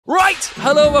Right,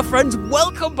 hello my friends,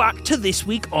 welcome back to This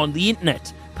Week on the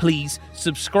Internet. Please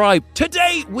subscribe.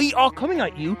 Today we are coming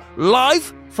at you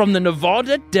live from the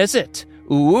Nevada desert.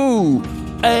 Ooh.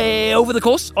 Over the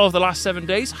course of the last 7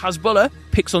 days, Hezbollah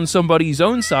picks on somebody's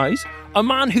own size. A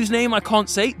man whose name I can't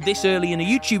say this early in a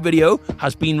YouTube video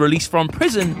has been released from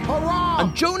prison. Hurrah!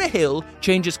 And Jonah Hill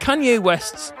changes Kanye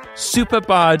West's super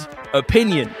bad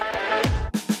opinion.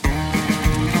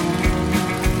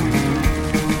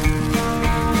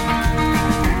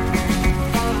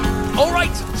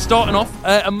 Alright, starting off,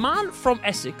 a man from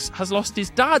Essex has lost his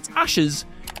dad's ashes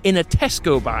in a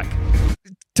Tesco bag.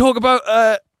 Talk about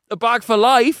a bag for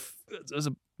life. There's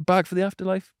a bag for the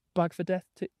afterlife, bag for death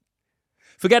too.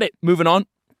 Forget it, moving on.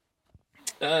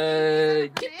 Oh,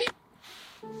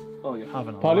 you're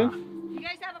having a Pardon? laugh. You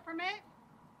guys have a permit?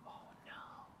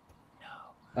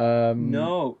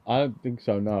 No. I don't think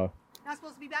so, no. Not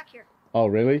supposed to be back here. Oh,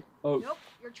 really? Oh, Nope,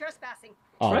 you're trespassing.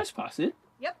 Oh. trespassing?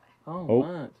 Yep. Oh, Oh.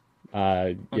 mad.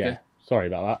 Yeah. Okay. Sorry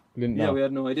about that. I didn't know. Yeah, we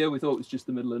had no idea. We thought it was just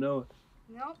the middle of nowhere.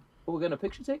 Nope. Oh, we're getting a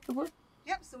picture taken of it?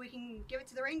 Yep, so we can give it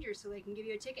to the Rangers so they can give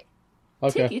you a ticket.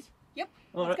 Okay. Ticket? Yep,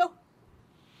 All let's right. go.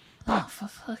 Oh, for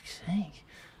fuck's sake.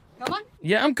 Come on.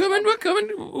 Yeah, I'm coming, we're coming.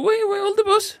 Wait, hold the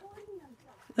bus.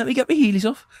 Let me get my heelys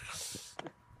off.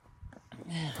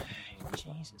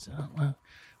 Jesus, oh, well,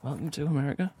 welcome to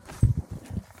America.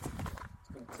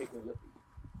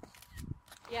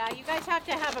 Yeah, you guys have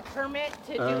to have a permit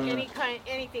to do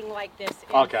anything like this.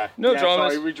 Okay. No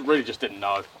dramas. Sorry, we really just didn't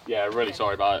know. Yeah, really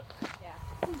sorry about it. Yeah.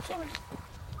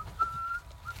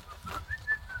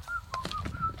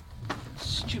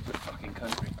 Stupid fucking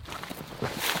country.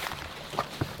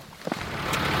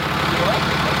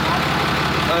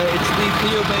 It's the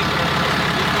Cleo Baker.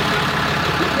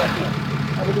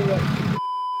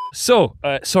 So,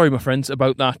 sorry my friends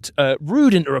about that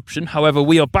rude interruption. However,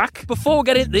 we are back. Before we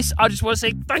get into this, I just want to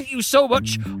say thank you so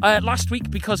much. Last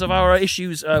week, because of our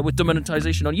issues with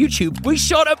demonetization on YouTube, we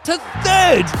shot up to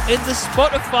 3rd in the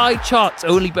Spotify charts,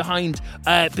 only behind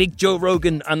Big Joe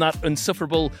Rogan and that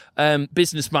insufferable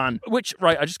businessman. Which,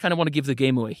 right, I just kind of want to give the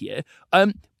game away here.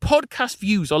 Podcast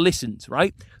views or listens,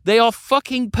 right? They are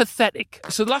fucking pathetic.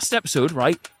 So the last episode,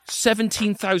 right,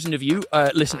 17,000 of you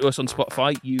listen to us on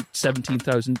Spotify. You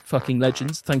 17,000 fucking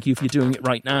legends. Thank you for doing it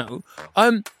right now.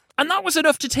 And that was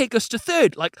enough to take us to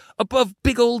 3rd, like above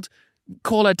big old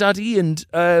Call Her Daddy and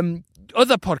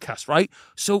other podcasts, right?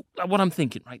 So what I'm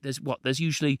thinking, right, there's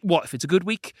usually, if it's a good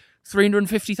week,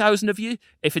 350,000 of you.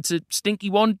 If it's a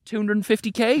stinky one,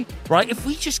 250k, right? If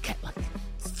we just get like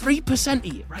 3% of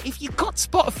you, right? If you got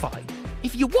Spotify,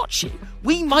 if you watch it,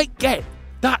 we might get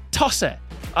that tosser.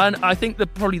 And I think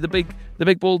that probably the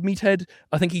big bald meathead,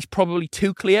 I think he's probably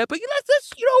too clear. But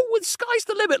let's with sky's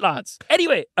the limit, lads.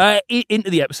 Anyway, into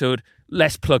the episode.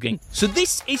 Less plugging. So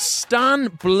this is Stan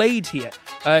Blade here,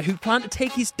 who planned to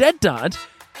take his dead dad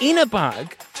in a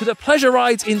bag to the pleasure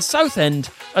rides in Southend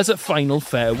as a final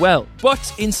farewell.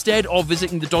 But instead of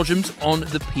visiting the Dodgems on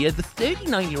the pier, the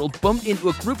 39-year-old bumped into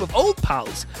a group of old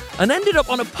pals and ended up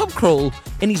on a pub crawl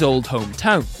in his old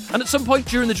hometown. And at some point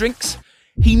during the drinks,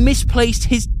 he misplaced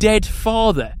his dead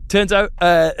father. Turns out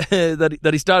that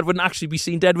his dad wouldn't actually be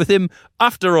seen dead with him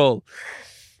after all.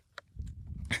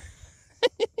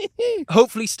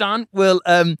 Hopefully Stan will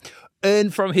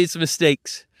earn from his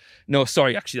mistakes. No,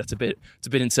 sorry, actually it's a bit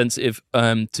insensitive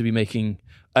to be making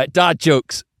dad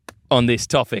jokes on this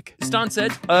topic. Stan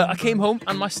said, I came home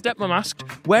and my stepmom asked,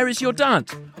 "Where is your dad?"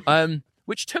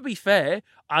 Which, to be fair,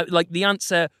 the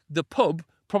answer, the pub,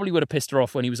 probably would have pissed her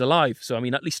off when he was alive. So, I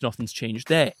mean, at least nothing's changed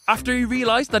there. After he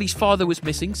realised that his father was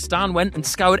missing, Stan went and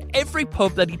scoured every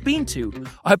pub that he'd been to,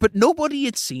 but nobody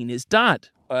had seen his dad.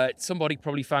 Somebody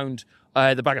probably found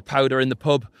the bag of powder in the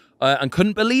pub and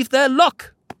couldn't believe their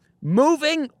luck.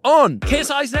 Moving on.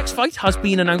 KSI's next fight has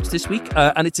been announced this week,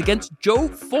 and it's against Joe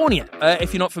Fournier.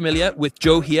 If you're not familiar with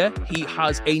Joe here, he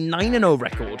has a 9-0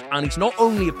 record, and he's not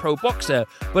only a pro boxer,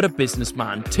 but a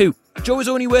businessman too. Joe is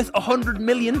only worth 100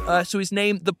 million, so his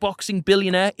name, the boxing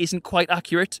billionaire, isn't quite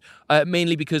accurate,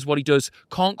 mainly because what he does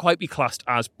can't quite be classed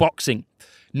as boxing.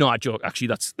 No, I joke. Actually,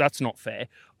 that's not fair.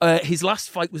 His last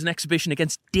fight was an exhibition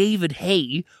against David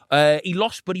Haye. He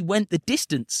lost, but he went the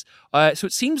distance. So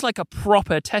it seems like a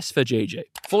proper test for JJ.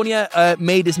 Fournier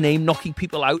made his name knocking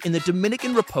people out in the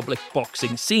Dominican Republic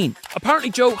boxing scene. Apparently,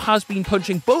 Joe has been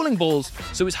punching bowling balls,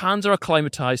 so his hands are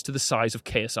acclimatized to the size of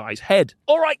KSI's head.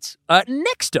 All right,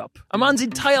 next up. A man's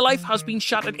entire life has been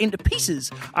shattered into pieces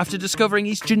after discovering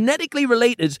he's genetically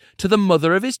related to the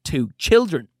mother of his 2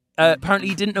 children. Apparently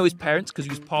he didn't know his parents because he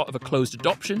was part of a closed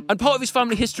adoption. And part of his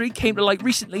family history came to light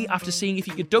recently after seeing if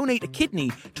he could donate a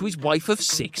kidney to his wife of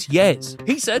 6 years.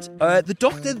 He said, the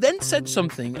doctor then said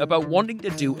something about wanting to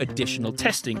do additional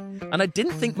testing, and I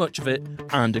didn't think much of it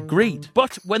and agreed.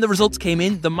 But when the results came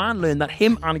in, the man learned that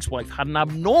him and his wife had an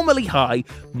abnormally high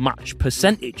match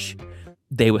percentage.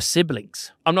 They were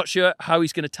siblings. I'm not sure how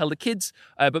he's going to tell the kids,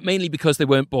 but mainly because they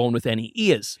weren't born with any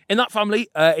ears. In that family,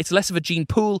 it's less of a gene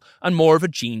pool and more of a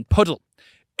gene puddle.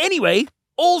 Anyway,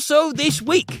 also this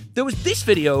week, there was this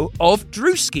video of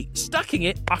Drewski stacking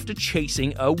it after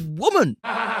chasing a woman.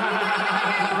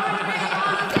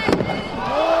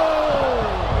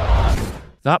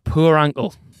 That poor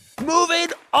ankle. Moving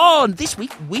on. This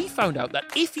week, we found out that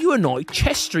if you annoy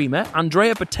chess streamer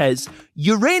Andrea Bottez,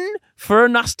 you're in for a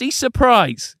nasty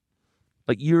surprise.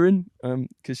 Like urine,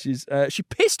 because she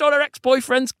pissed on her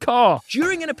ex-boyfriend's car.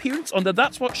 During an appearance on the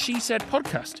That's What She Said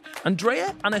podcast,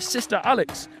 Andrea and her sister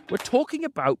Alex were talking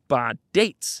about bad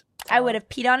dates. I would have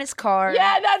peed on his car.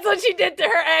 Yeah, that's what she did to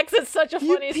her ex. It's such a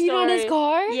funny story. Peed on his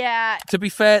car? Yeah. To be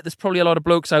fair, there's probably a lot of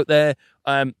blokes out there,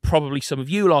 probably some of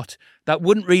you lot, that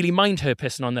wouldn't really mind her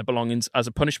pissing on their belongings as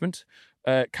a punishment.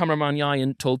 Cameraman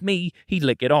Yayan told me he'd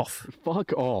lick it off.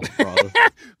 Fuck off, bro.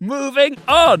 Moving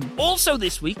on. Also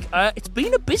this week, it's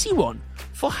been a busy one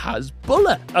for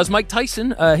Hasbulla. As Mike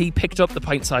Tyson, he picked up the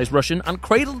pint-sized Russian and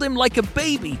cradled him like a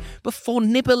baby before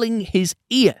nibbling his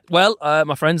ear. Well,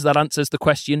 my friends, that answers the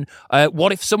question,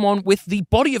 what if someone with the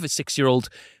body of a 6-year-old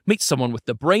meets someone with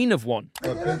the brain of one?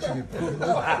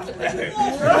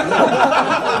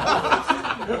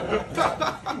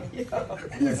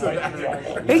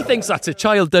 He thinks that's a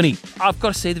child, doesn't he? I've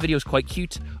got to say the video's quite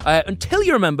cute. Until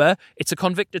you remember, it's a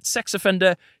convicted sex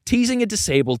offender teasing a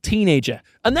disabled teenager.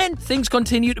 And then things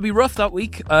continue to be rough that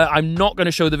week. I'm not going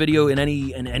to show the video in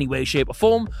any way, shape or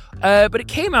form. But it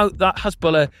came out that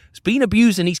Hasbulla has been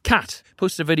abusing his cat.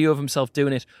 Posted a video of himself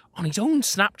doing it on his own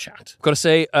Snapchat. Got to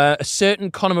say, a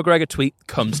certain Conor McGregor tweet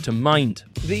comes to mind.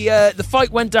 The fight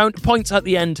went down to points at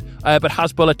the end, but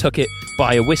Hasbulla took it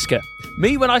by a whisker.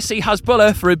 Me when I see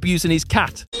Hasbulla for abusing his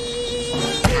cat.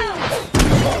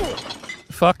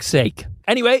 Fuck's sake.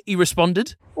 Anyway, he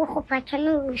responded,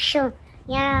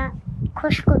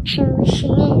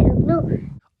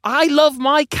 I love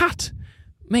my cat.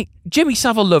 Mate, Jimmy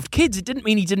Savile loved kids. It didn't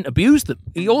mean he didn't abuse them.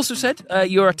 He also said,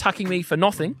 you're attacking me for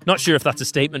nothing. Not sure if that's a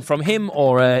statement from him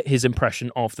or his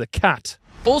impression of the cat.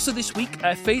 Also this week,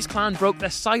 FaZe Clan broke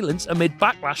their silence amid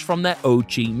backlash from their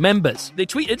OG members. They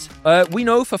tweeted, we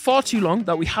know for far too long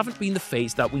that we haven't been the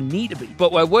FaZe that we need to be,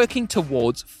 but we're working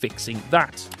towards fixing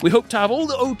that. We hope to have all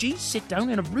the OGs sit down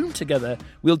in a room together.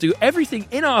 We'll do everything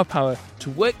in our power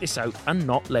to work this out and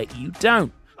not let you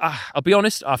down. I'll be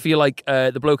honest, I feel like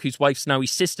the bloke whose wife's now his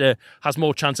sister has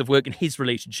more chance of working his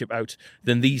relationship out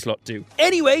than these lot do.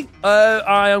 Anyway,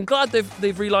 I am glad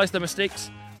they've realised their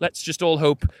mistakes. Let's just all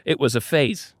hope it was a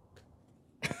phase.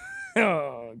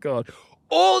 Oh, God.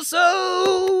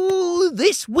 Also,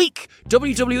 this week,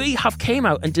 WWE have came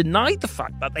out and denied the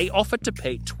fact that they offered to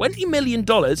pay $20 million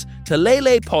to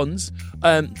Lele Pons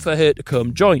for her to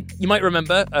come join. You might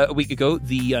remember a week ago,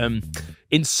 the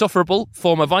insufferable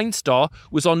former Vine star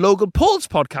was on Logan Paul's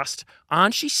podcast,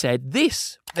 and she said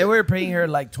this. They were paying her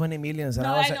like 20 millions, and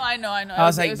I know. I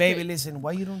was like, baby, listen,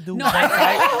 why you don't do? No,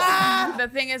 the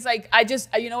thing is, like,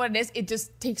 you know what it is? It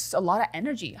just takes a lot of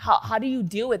energy. How do you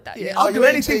deal with that? Yeah, I'll do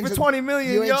anything for 20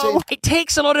 million, yo. It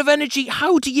takes a lot of energy.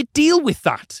 How do you deal with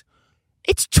that?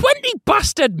 It's 20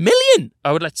 bastard million.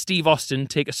 I would let Steve Austin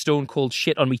take a stone cold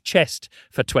shit on me chest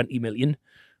for 20 million.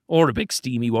 Or a big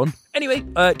steamy one. Anyway,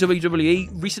 WWE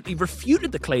recently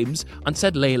refuted the claims and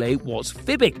said Lele was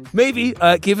fibbing. Maybe,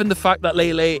 given the fact that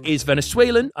Lele is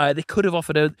Venezuelan, they could have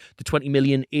offered her the 20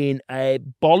 million in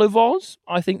bolivars,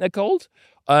 I think they're called,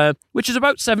 which is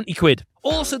about 70 quid.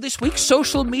 Also this week,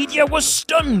 social media was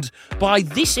stunned by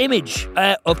this image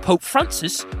of Pope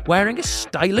Francis wearing a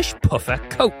stylish puffer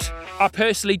coat. I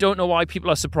personally don't know why people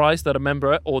are surprised that a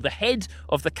member or the head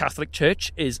of the Catholic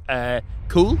Church is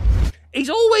cool. He's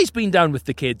always been down with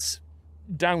the kids.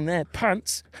 Down their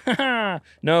pants.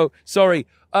 No, sorry.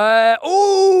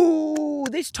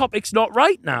 This topic's not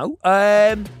right now.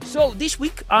 So this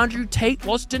week, Andrew Tate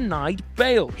was denied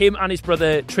bail. Him and his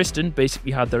brother Tristan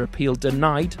basically had their appeal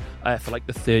denied for like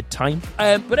the third time.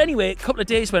 But anyway, a couple of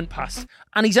days went past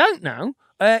and he's out now.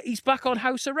 He's back on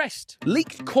house arrest.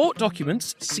 Leaked court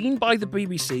documents seen by the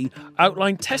BBC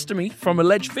outline testimony from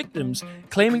alleged victims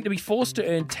claiming to be forced to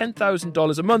earn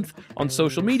 $10,000 a month on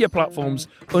social media platforms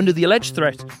under the alleged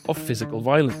threat of physical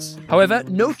violence. However,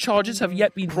 no charges have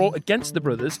yet been brought against the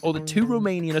brothers or the two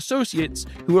Romanian associates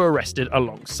who were arrested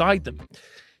alongside them.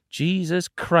 Jesus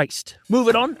Christ.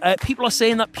 Moving on, people are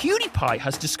saying that PewDiePie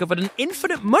has discovered an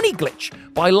infinite money glitch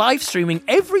by live streaming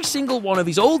every single one of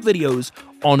his old videos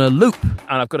on a loop.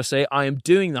 And I've got to say, I am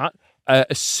doing that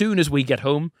as soon as we get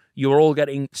home. You're all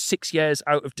getting 6 years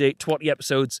out of date 20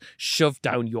 episodes shoved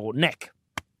down your neck.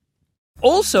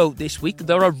 Also this week,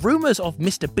 there are rumours of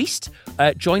Mr. Beast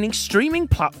joining streaming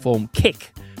platform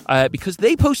Kick because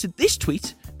they posted this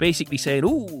tweet basically saying,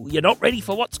 "Ooh, you're not ready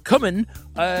for what's coming,"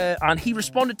 and he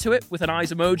responded to it with an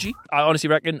eyes emoji. I honestly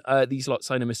reckon these lot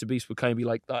signing Mr. Beast would kind of be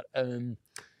like that.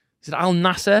 Is it Al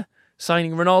Nasser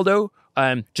signing Ronaldo?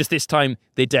 Just this time,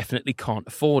 they definitely can't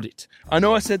afford it. I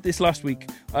know I said this last week,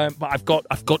 but I've got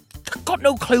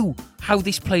no clue how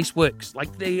this place works.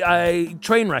 Like the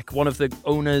Trainwreck, one of the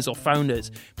owners or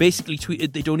founders, basically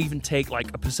tweeted they don't even take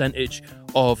like a percentage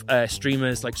of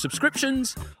streamers like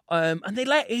subscriptions, and they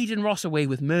let Aiden Ross away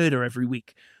with murder every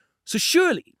week. So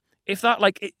surely, if that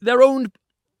they're owned.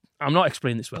 I'm not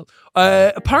explaining this well.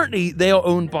 Apparently, they are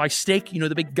owned by Stake,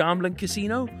 the big gambling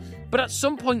casino. But at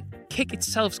some point, Kick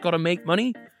itself's got to make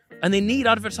money, and they need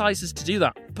advertisers to do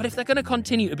that. But if they're going to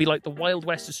continue to be like the Wild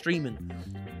West of streaming,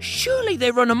 surely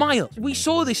they run a mile. We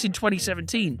saw this in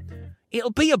 2017. It'll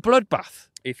be a bloodbath.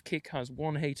 If Kick has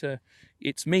one hater,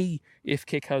 it's me. If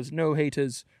Kick has no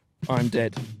haters, I'm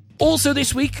dead. Also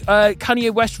this week,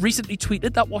 Kanye West recently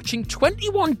tweeted that watching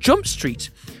 21 Jump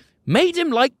Street made him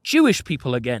like Jewish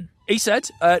people again. He said,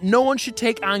 no one should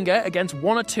take anger against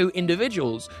one or two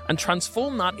individuals and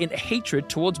transform that into hatred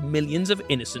towards millions of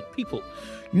innocent people.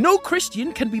 No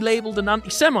Christian can be labelled an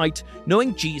anti-Semite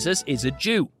knowing Jesus is a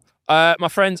Jew. My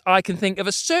friends, I can think of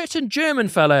a certain German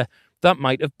fella that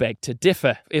might have begged to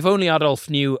differ. If only Adolf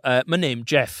knew my name,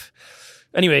 Jeff.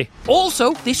 Anyway,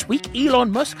 also this week,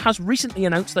 Elon Musk has recently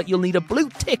announced that you'll need a blue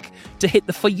tick to hit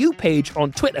the For You page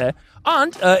on Twitter.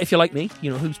 And if you're like me,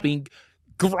 who's been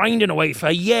grinding away for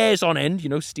years on end,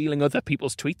 stealing other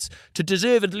people's tweets to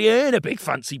deservedly earn a big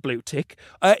fancy blue tick,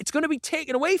 it's going to be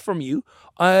taken away from you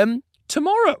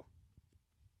tomorrow.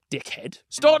 Dickhead.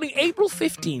 Starting April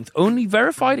 15th, only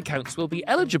verified accounts will be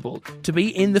eligible to be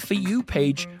in the For You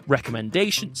page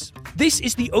recommendations. This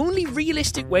is the only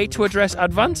realistic way to address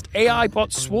advanced AI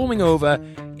bots swarming over.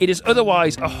 It is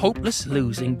otherwise a hopeless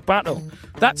losing battle.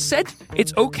 That said,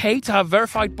 it's okay to have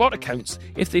verified bot accounts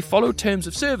if they follow terms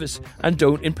of service and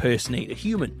don't impersonate a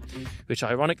human, which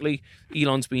ironically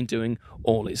Elon's been doing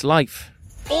all his life.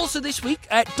 Also this week,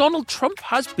 Donald Trump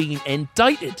has been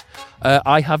indicted.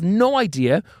 I have no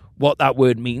idea what that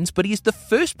word means, but he is the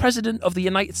first president of the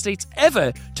United States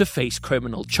ever to face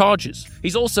criminal charges.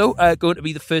 He's also going to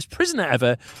be the first prisoner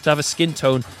ever to have a skin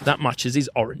tone that matches his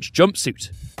orange jumpsuit.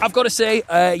 I've got to say,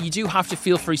 you do have to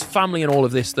feel for his family and all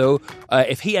of this, though.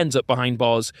 If he ends up behind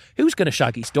bars, who's going to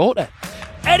shag his daughter?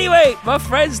 Anyway, my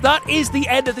friends, that is the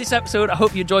end of this episode. I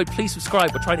hope you enjoyed. Please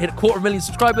subscribe. We're trying to hit 250,000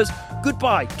 subscribers.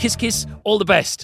 Goodbye. Kiss, kiss. All the best.